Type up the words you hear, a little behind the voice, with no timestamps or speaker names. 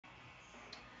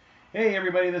Hey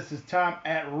everybody, this is Tom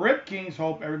at Rip Kings.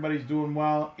 Hope everybody's doing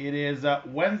well. It is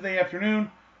Wednesday afternoon.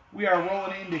 We are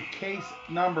rolling into case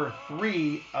number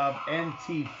 3 of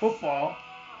NT football.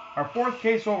 Our fourth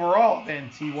case overall of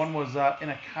NT. One was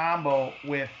in a combo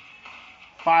with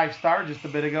 5 Star just a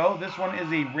bit ago. This one is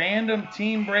a random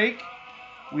team break.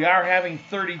 We are having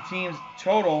 30 teams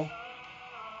total.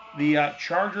 The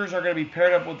Chargers are going to be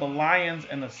paired up with the Lions,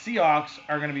 and the Seahawks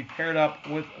are going to be paired up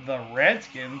with the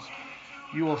Redskins.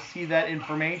 You will see that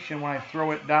information when I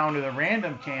throw it down to the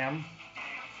random cam.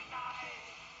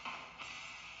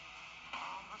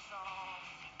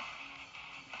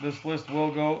 This list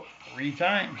will go 3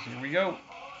 times. Here we go.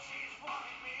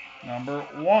 Number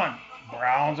 1,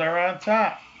 Browns are on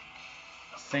top.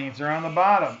 Saints are on the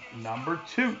bottom. Number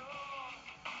 2,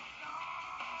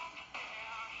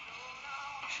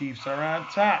 Chiefs are on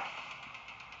top.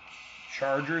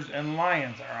 Chargers and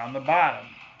Lions are on the bottom.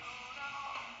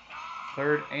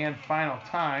 Third and final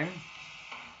time.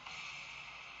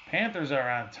 Panthers are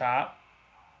on top.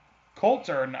 Colts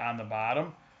are on the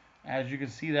bottom. As you can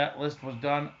see, that list was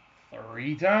done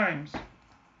 3 times.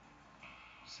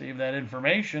 Save that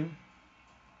information.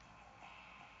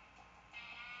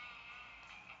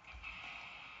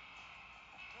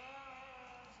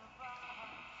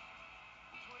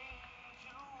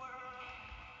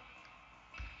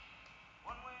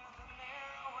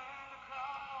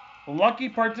 Lucky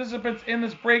participants in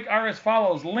this break are as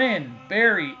follows: Lynn,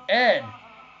 Barry, Ed,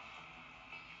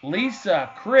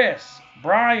 Lisa, Chris,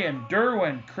 Brian,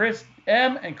 Derwin, Chris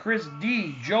M, and Chris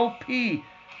D, Joe P,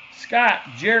 Scott,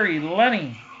 Jerry,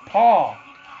 Lenny, Paul,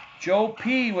 Joe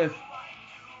P with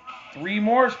 3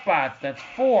 more spots. That's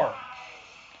 4.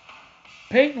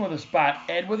 Peyton with a spot.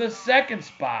 Ed with a second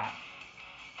spot.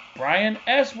 Brian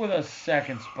S with a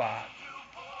second spot.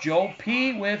 Joe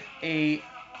P with a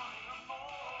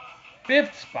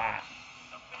 5th spot.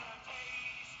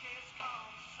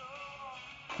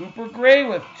 Cooper Gray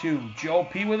with 2. Joe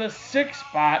P with a 6th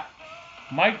spot.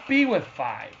 Mike B with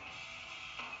 5.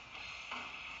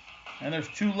 And there's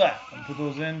 2 left. I'll put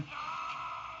those in.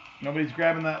 Nobody's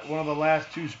grabbing that one of the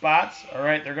last 2 spots. All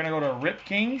right, they're going to go to Rip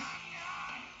Kings.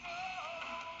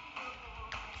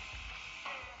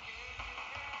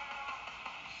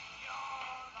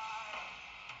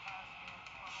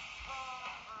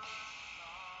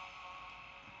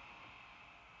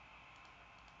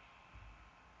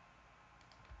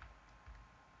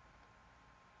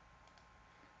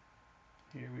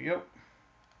 Here we go.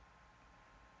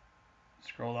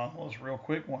 Scroll down the list real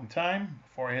quick one time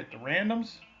before I hit the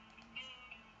randoms.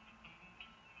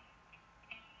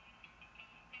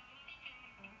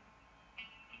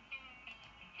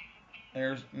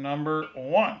 There's number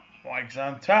 1. Mike's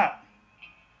on top.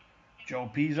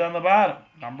 Joe P's on the bottom.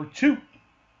 Number 2.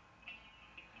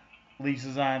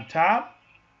 Lisa's on top.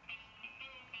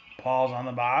 Paul's on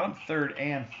the bottom. Third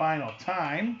and final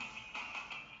time.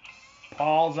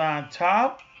 Paul's on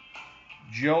top.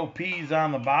 Joe P's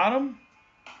on the bottom.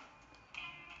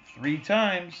 3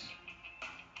 times.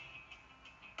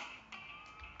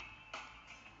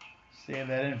 Save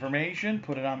that information.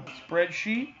 Put it on the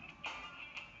spreadsheet.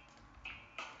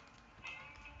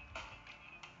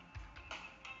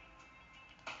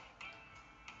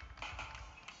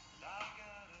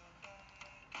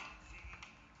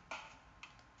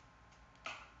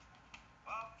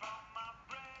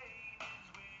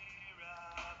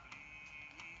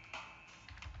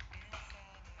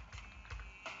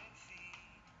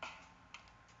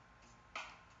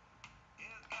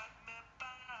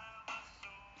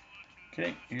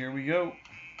 Okay, here we go.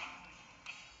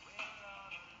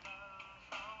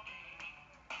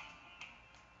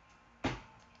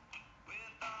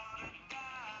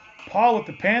 Paul with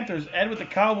the Panthers, Ed with the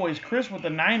Cowboys, Chris with the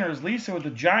Niners, Lisa with the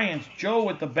Giants, Joe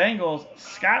with the Bengals,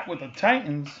 Scott with the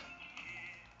Titans,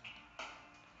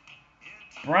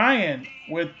 Brian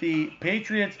with the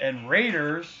Patriots and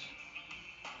Raiders,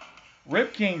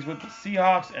 Rip Kings with the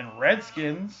Seahawks and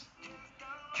Redskins,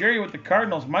 Jerry with the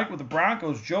Cardinals, Mike with the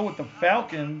Broncos, Joe with the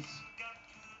Falcons,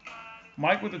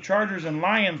 Mike with the Chargers and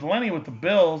Lions, Lenny with the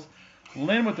Bills,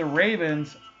 Lynn with the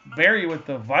Ravens, Barry with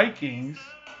the Vikings,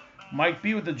 Mike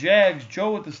B with the Jags,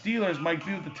 Joe with the Steelers, Mike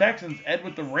B with the Texans, Ed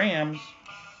with the Rams,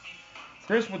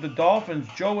 Chris with the Dolphins,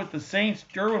 Joe with the Saints,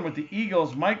 Derwin with the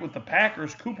Eagles, Mike with the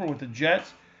Packers, Cooper with the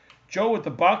Jets, Joe with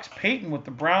the Bucks, Peyton with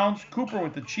the Browns, Cooper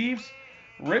with the Chiefs,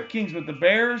 Rip Kings with the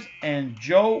Bears, and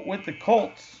Joe with the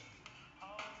Colts.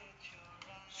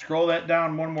 Scroll that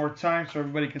down one more time so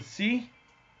everybody can see.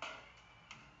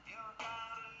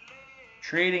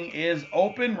 Trading is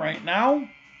open right now.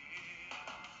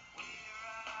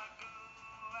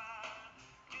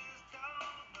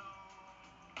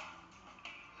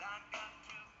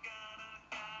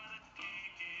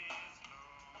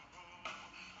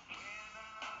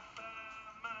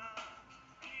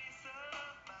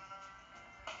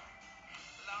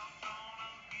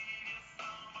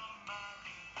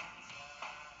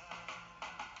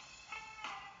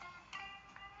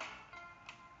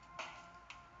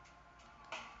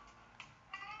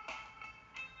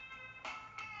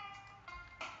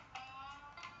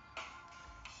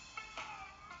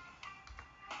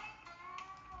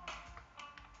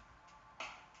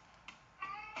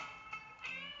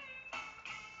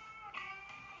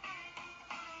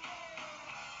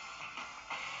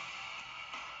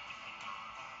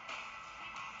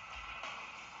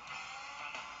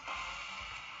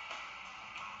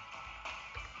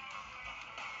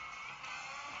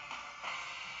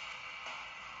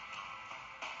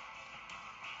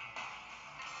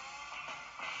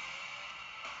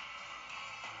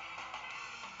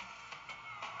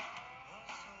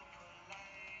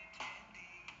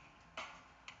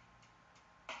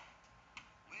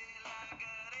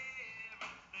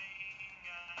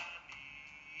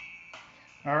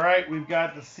 All right, we've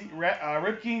got the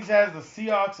Rip Kings has the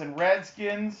Seahawks and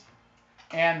Redskins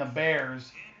and the Bears.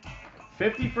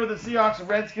 50 for the Seahawks and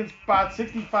Redskins spot,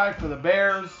 65 for the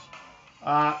Bears.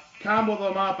 Combo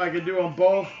them up. I could do them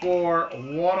both for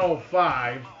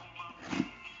 105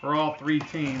 for all three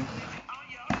teams.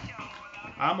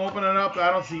 I'm opening up.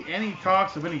 I don't see any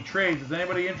talks of any trades. Is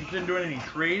anybody interested in doing any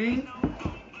trading?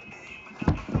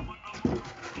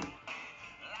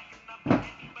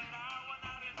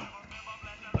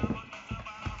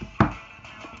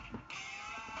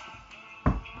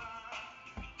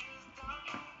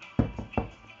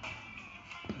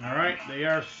 All right, they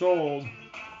are sold.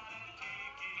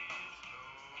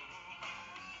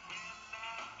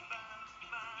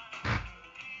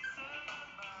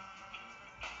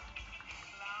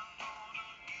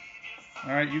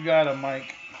 All right, you got him,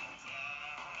 Mike.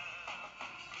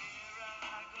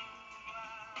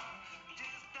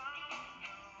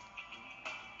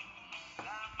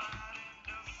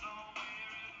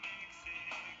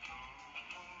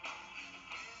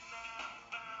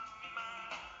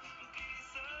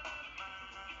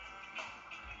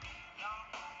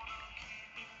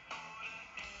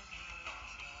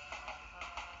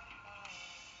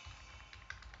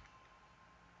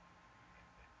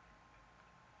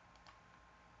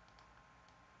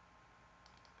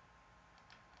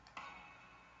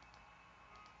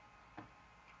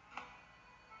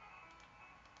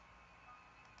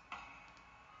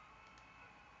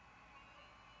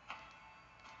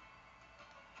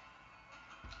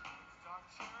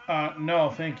 No,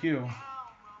 thank you.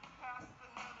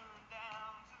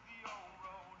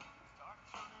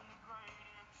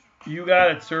 You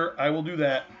got it, sir. I will do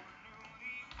that.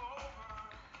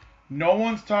 No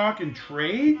one's talking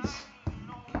trades?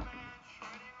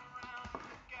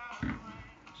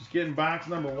 Just getting box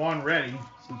number 1 ready.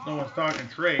 Since no one's talking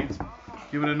trades,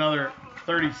 give it another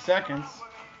 30 seconds.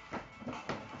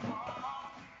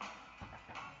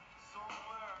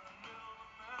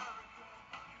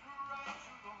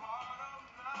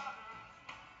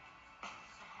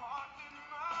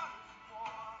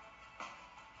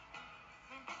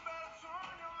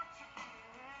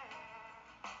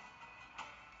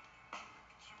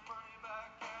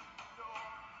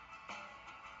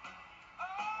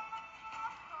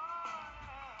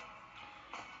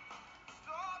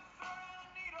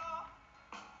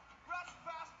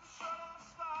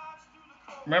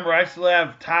 Remember, I still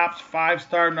have Topps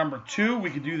 5-star number 2. We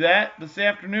could do that this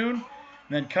afternoon. And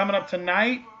then coming up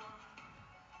tonight,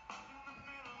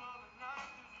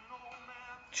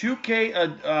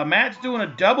 2K. Matt's doing a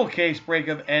double case break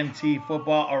of NT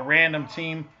football, a random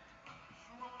team.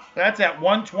 That's at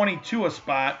 122 a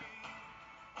spot.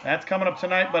 That's coming up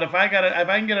tonight. But if I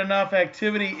can get enough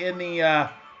activity in the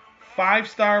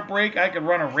 5-star break, I could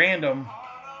run a random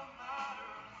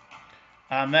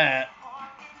on that.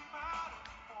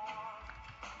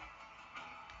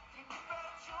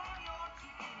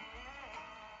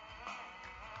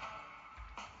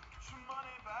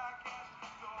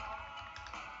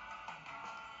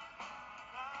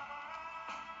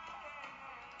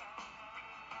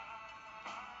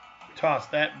 Toss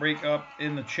that break up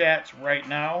in the chats right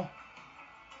now.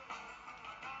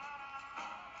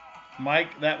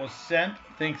 Mike, that was sent.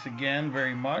 Thanks again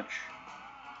very much.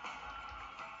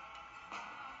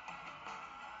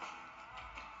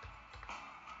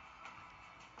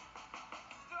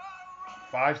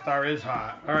 Five-star is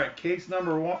hot. All right, case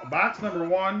number 1, box number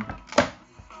 1.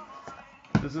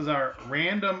 This is our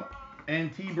random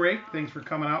NT break. Thanks for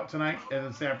coming out tonight and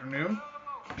this afternoon.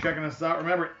 Checking us out.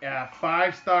 Remember,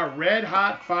 5-star, red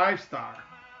hot 5-star.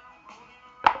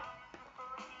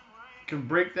 Can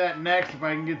break that next if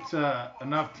I can get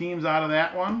enough teams out of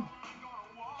that one.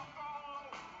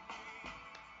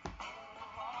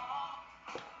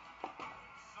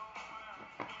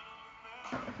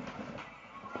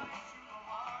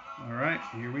 All right,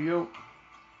 here we go.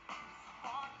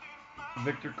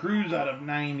 Victor Cruz out of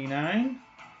 99.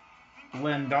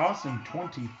 Len Dawson,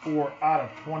 24 out of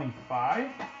 25.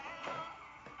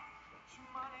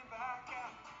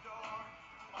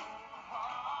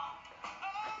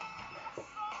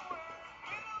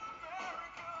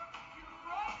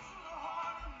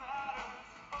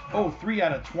 Oh, 3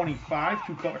 out of 25,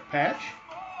 2-color patch.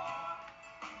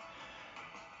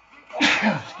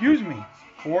 Excuse me.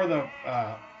 For the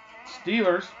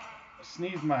Steelers,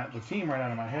 sneezed the team right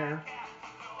out of my hair.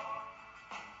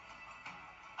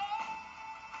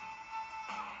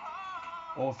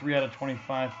 Oh, 3 out of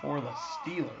 25 for the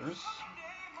Steelers.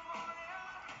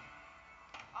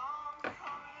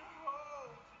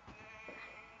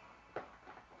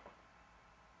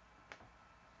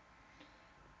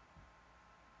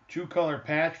 2-color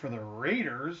patch for the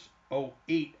Raiders.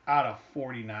 08 out of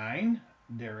 49.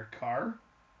 Derek Carr.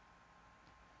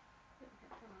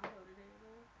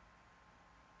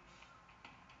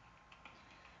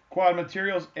 Quad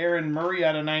Materials, Aaron Murray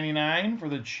out of 99 for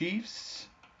the Chiefs.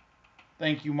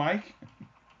 Thank you, Mike.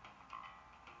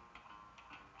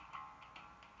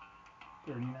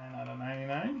 39 out of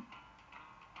 99.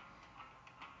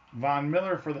 Von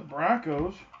Miller for the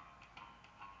Broncos.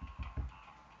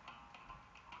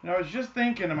 And I was just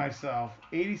thinking to myself,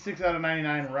 86 out of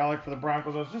 99 relic for the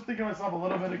Broncos. I was just thinking to myself a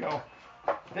little bit ago,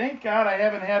 thank God I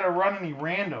haven't had to run any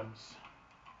randoms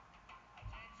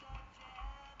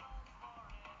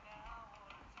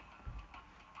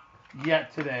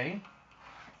yet today.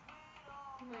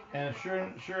 And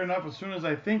sure enough, as soon as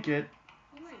I think it,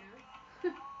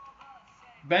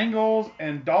 Bengals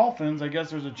and Dolphins, I guess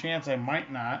there's a chance I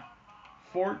might not.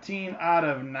 14 out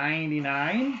of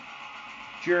 99.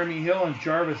 Jeremy Hill and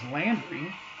Jarvis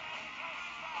Landry.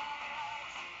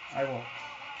 I will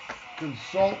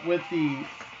consult with the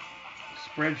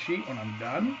spreadsheet when I'm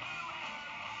done.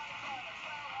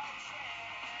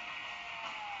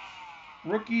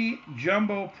 Rookie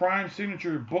Jumbo Prime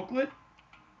Signature Booklet.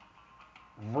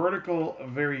 Vertical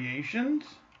Variations.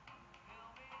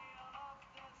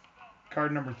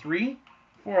 Card number 3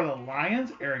 for the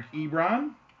Lions, Eric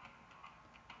Ebron.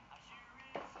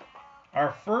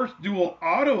 Our first dual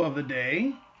auto of the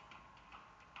day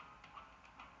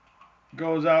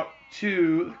goes out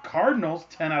to the Cardinals,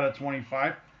 10 out of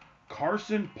 25.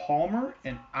 Carson Palmer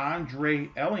and Andre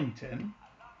Ellington.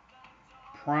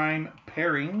 Prime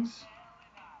pairings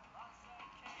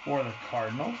for the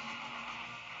Cardinals.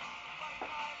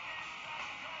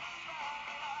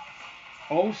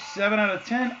 07 out of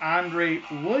 10, Andre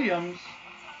Williams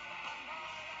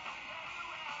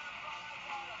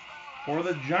for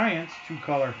the Giants,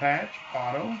 2-color patch,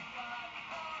 auto.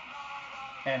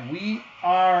 And we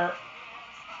are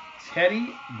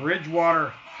Teddy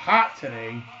Bridgewater hot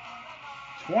today.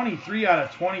 23 out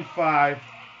of 25.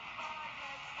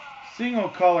 Single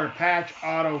color patch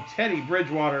auto Teddy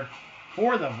Bridgewater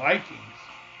for the Vikings.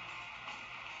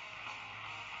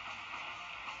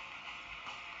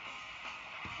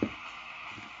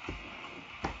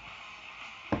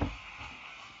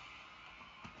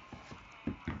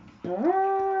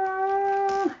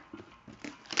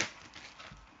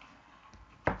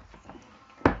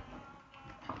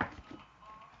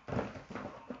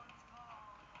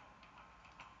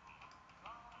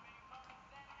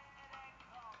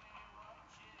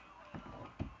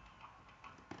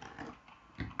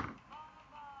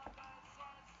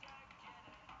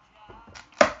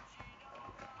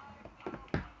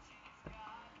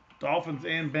 Dolphins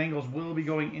and Bengals will be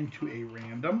going into a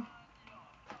random.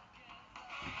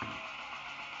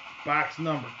 Box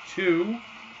number 2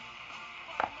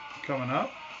 coming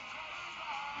up.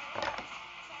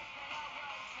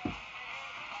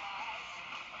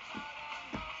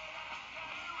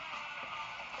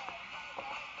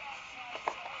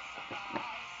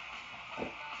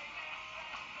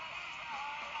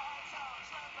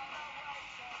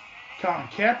 Colin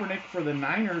Kaepernick for the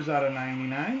Niners out of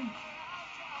 99.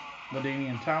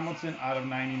 LaDainian Tomlinson out of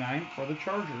 99 for the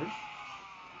Chargers.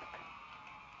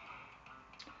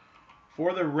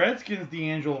 For the Redskins,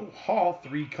 D'Angelo Hall,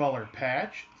 3-color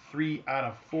patch, 3 out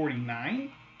of 49.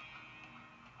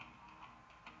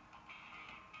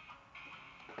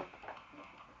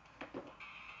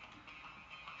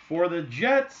 For the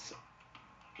Jets,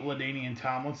 LaDainian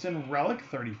Tomlinson, relic,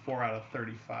 34 out of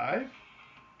 35.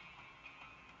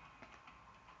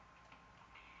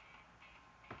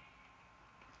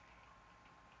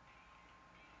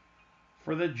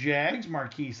 For the Jags,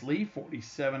 Marquise Lee,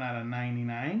 47 out of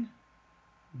 99.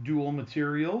 Dual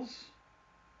materials.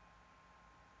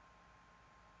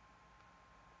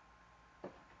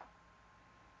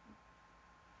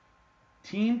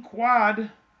 Team quad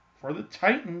for the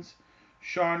Titans,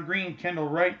 Sean Green, Kendall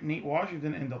Wright, Nate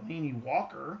Washington, and Delaney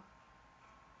Walker.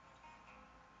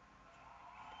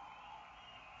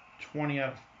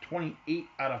 28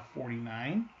 out of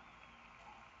 49.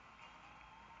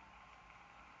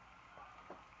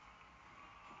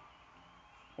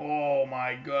 Oh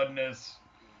my goodness.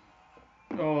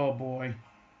 Oh boy.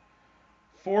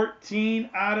 14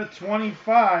 out of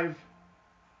 25.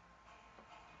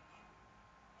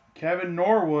 Kevin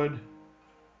Norwood.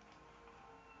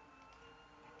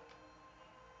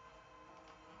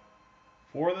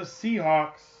 For the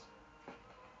Seahawks.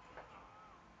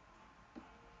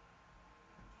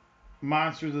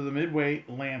 Monsters of the Midway,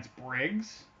 Lance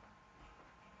Briggs.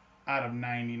 Out of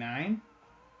 99.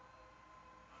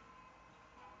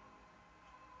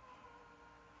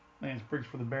 Lance Briggs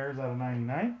for the Bears out of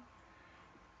 99.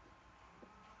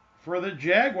 For the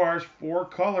Jaguars, 4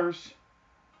 colors.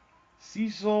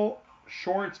 Cecil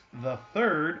Shorts the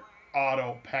third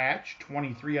auto patch,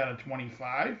 23 out of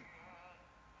 25.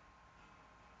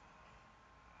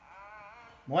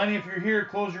 Lenny, if you're here,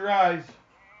 close your eyes.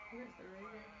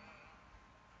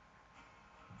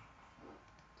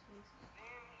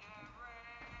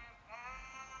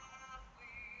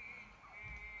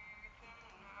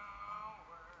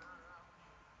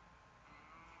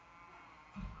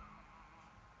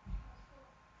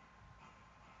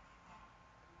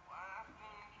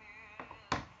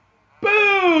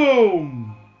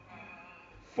 Boom!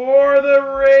 For the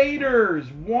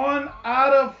Raiders, 1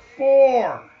 out of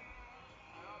 4.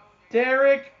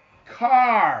 Derek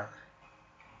Carr.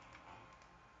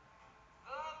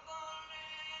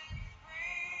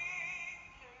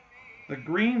 The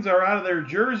greens are out of their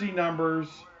jersey numbers.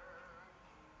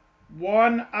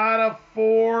 1 out of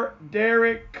 4.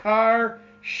 Derek Carr.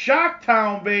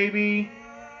 Shocktown, baby.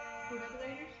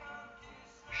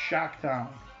 Shocktown.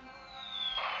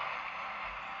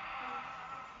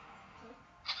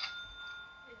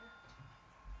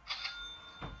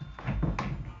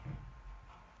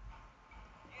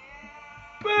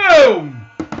 Boom!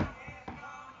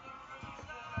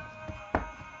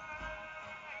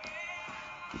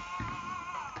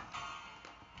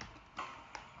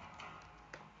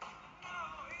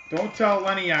 Don't tell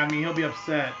Lenny on me. He'll be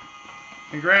upset.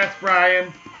 Congrats,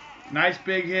 Brian. Nice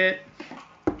big hit.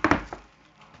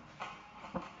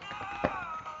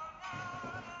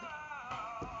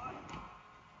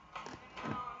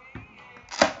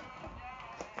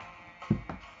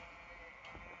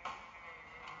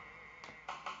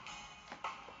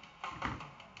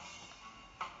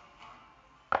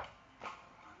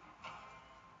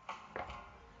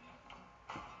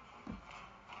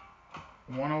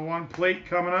 $101 plate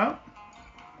coming up.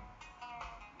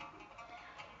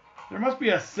 There must be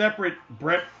a separate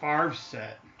Brett Favre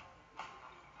set.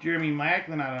 Jeremy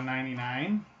Maclin out of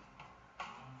 99.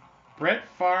 Brett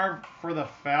Favre for the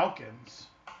Falcons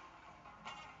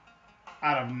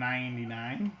out of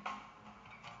 99.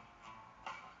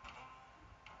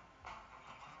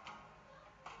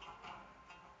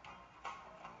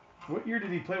 What year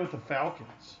did he play with the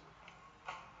Falcons?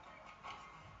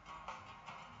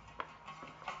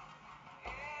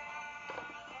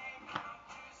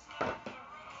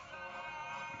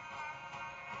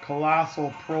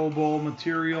 Colossal Pro Bowl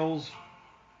materials.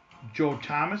 Joe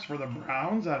Thomas for the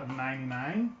Browns out of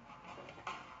 99.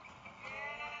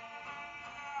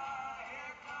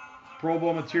 Pro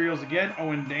Bowl materials again.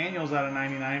 Owen Daniels out of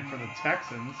 99 for the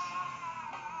Texans.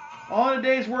 All in a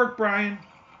day's work, Brian.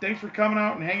 Thanks for coming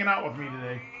out and hanging out with me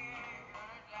today.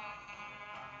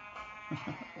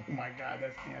 Oh my God,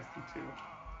 that's nasty too.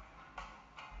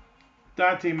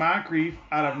 Dante Moncrief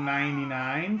out of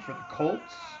 99 for the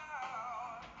Colts.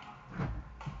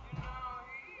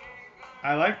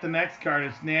 I like the next card.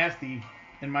 It's nasty,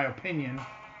 in my opinion.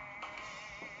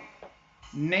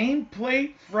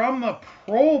 Nameplate from the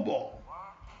Pro Bowl.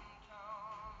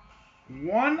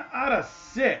 1 out of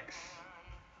 6.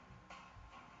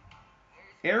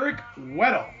 Eric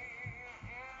Weddle.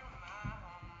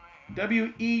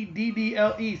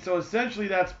 Weddle. So essentially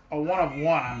that's a 1 of 1,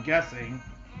 I'm guessing.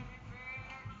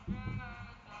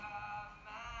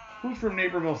 Who's from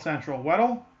Naperville Central?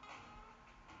 Weddle?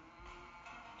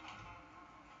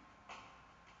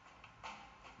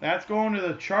 That's going to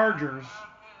the Chargers.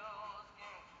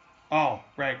 Oh,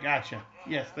 right, gotcha.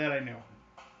 Yes, that I knew.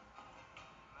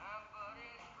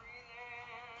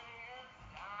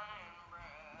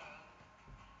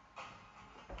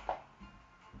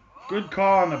 Good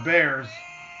call on the Bears.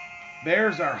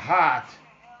 Bears are hot.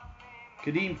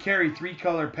 Kadeem Carey,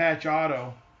 3-color patch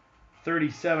auto.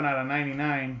 37 out of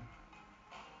 99.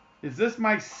 Is this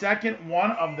my second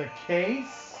one of the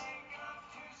case?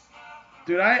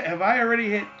 Dude, have I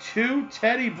already hit 2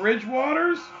 Teddy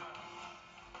Bridgewaters?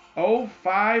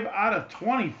 05 out of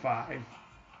 25.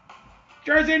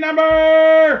 Jersey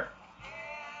number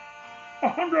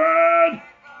 100.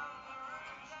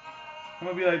 I'm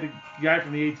gonna be like the guy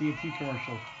from the AT&T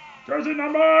commercial. Jersey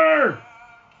number.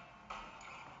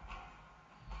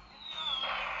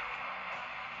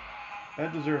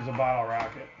 That deserves a bottle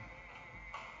rocket.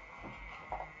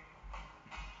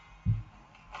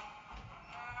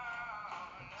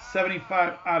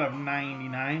 $75 out of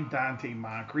 99, Dante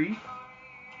Moncrief.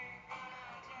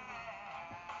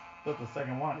 That's the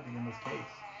second one, I think, in this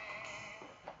case.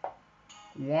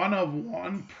 1 of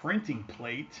 1 printing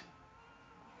plate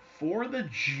for the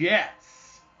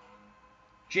Jets.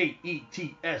 Jets,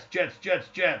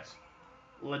 Jets.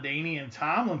 LaDainian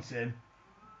Tomlinson.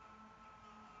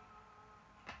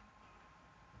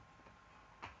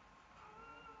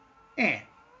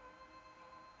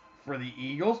 for the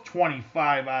Eagles,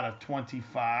 25 out of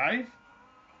 25.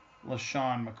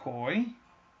 LaShawn McCoy. I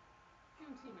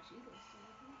don't see much Eagles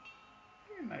stuff.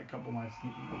 And a couple nice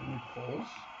Eagles new pulls.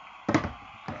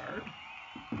 Card.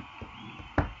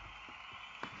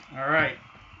 All right.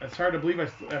 It's hard to believe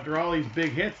after all these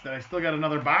big hits that I still got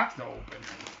another box to open.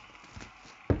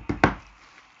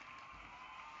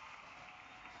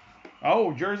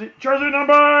 Oh, jersey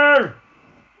number!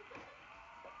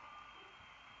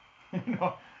 you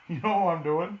know what I'm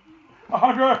doing?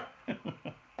 100!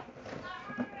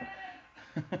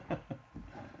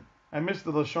 I missed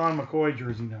the LaShawn McCoy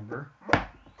jersey number.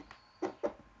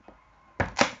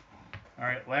 All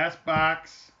right, last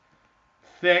box.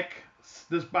 Thick.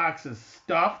 This box is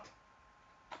stuffed.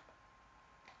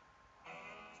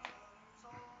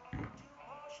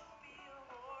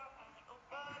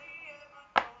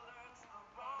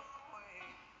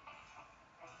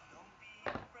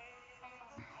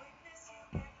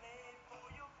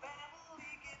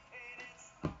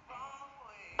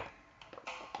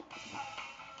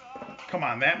 Come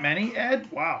on, that many, Ed?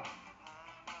 Wow.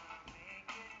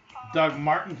 Doug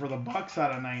Martin for the Bucks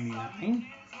out of 99.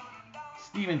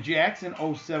 Steven Jackson,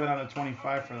 07 out of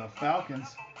 25 for the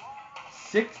Falcons.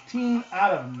 16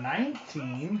 out of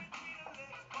 19.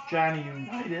 Johnny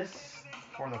Unitas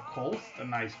for the Colts, a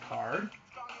nice card.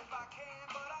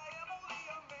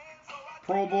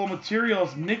 Pro Bowl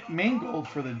materials, Nick Mangold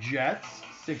for the Jets,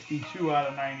 62 out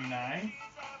of 99.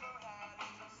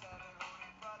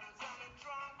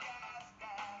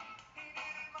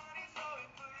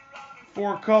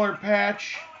 Four-color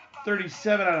patch,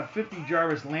 37 out of 50,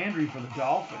 Jarvis Landry for the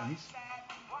Dolphins.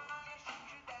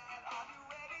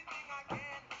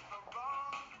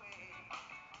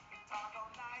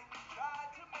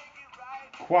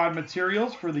 Quad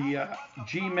materials for the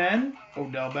G-Men,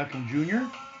 Odell Beckham Jr.,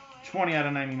 20 out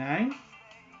of 99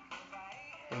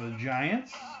 for the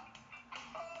Giants.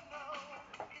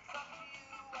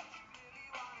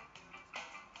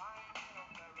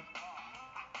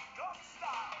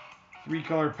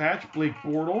 Three-color patch, Blake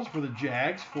Bortles for the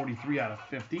Jags, 43 out of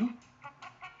 50.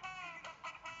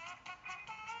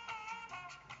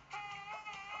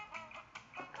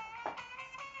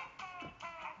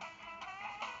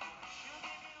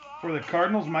 For the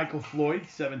Cardinals, Michael Floyd,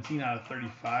 17 out of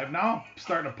 35. Now I'm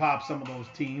starting to pop some of those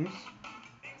teams.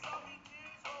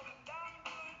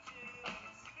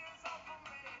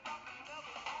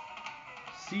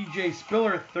 CJ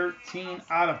Spiller, 13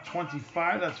 out of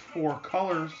 25. That's four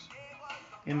colors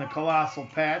in the Colossal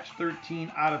patch.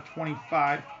 13 out of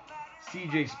 25.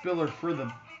 CJ Spiller for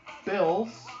the Bills.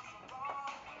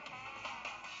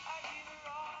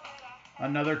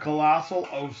 Another Colossal,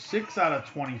 06 out of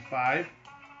 25.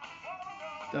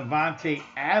 Devontae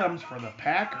Adams for the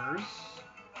Packers.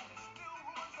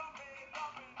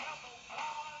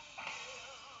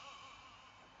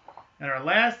 And our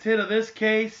last hit of this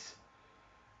case,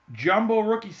 Jumbo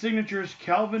Rookie Signatures,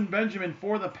 Kelvin Benjamin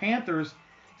for the Panthers,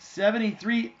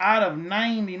 73 out of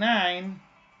 99.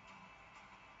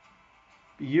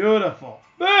 Beautiful.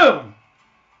 Boom!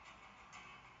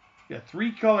 Got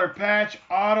three-color patch,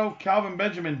 auto, Kelvin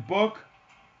Benjamin book,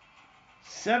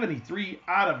 73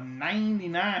 out of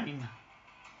 99.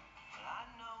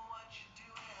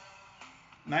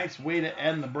 Nice way to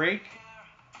end the break.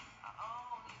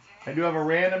 I do have a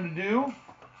random to do.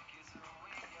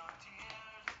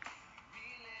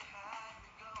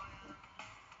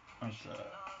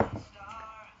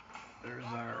 There's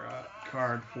our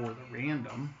card for the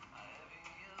random.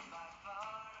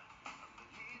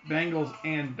 Bengals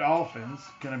and Dolphins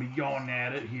going to be going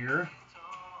at it here.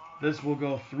 This will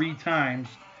go 3 times.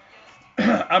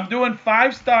 I'm doing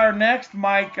 5-star next,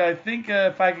 Mike. I think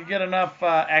if I could get enough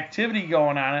activity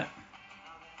going on it.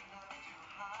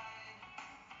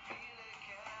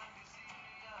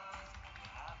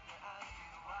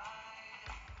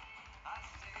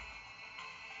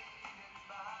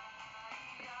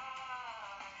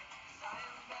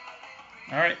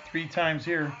 All right, 3 times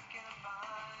here.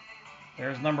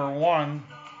 There's number 1.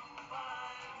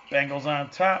 Bengals on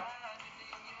top.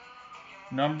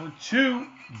 Number 2,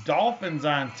 Dolphins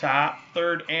on top.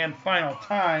 Third and final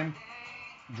time.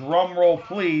 Drum roll,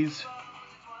 please.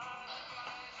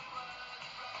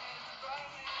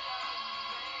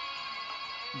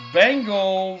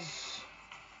 Bengals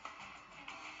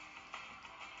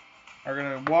are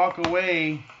going to walk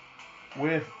away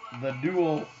with the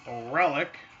dual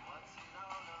relic.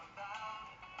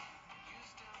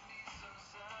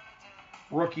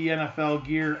 Rookie NFL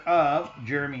gear of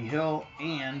Jeremy Hill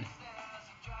and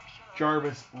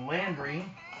Jarvis Landry.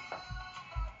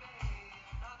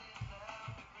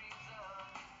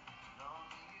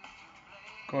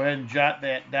 Go ahead and jot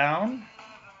that down.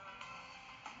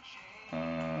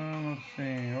 Let's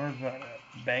see, where's that at?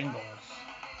 Bengals.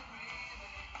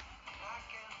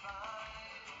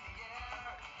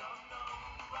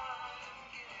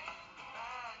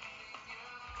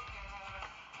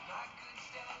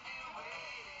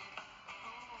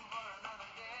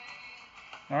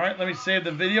 All right, let me save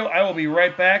the video. I will be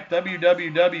right back.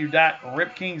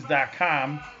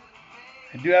 www.ripkings.com.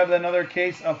 I do have another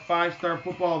case of 5-star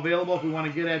football available if we want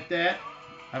to get at that.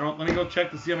 Let me go check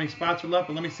to see how many spots are left,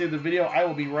 but let me save the video. I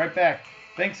will be right back.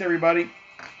 Thanks, everybody.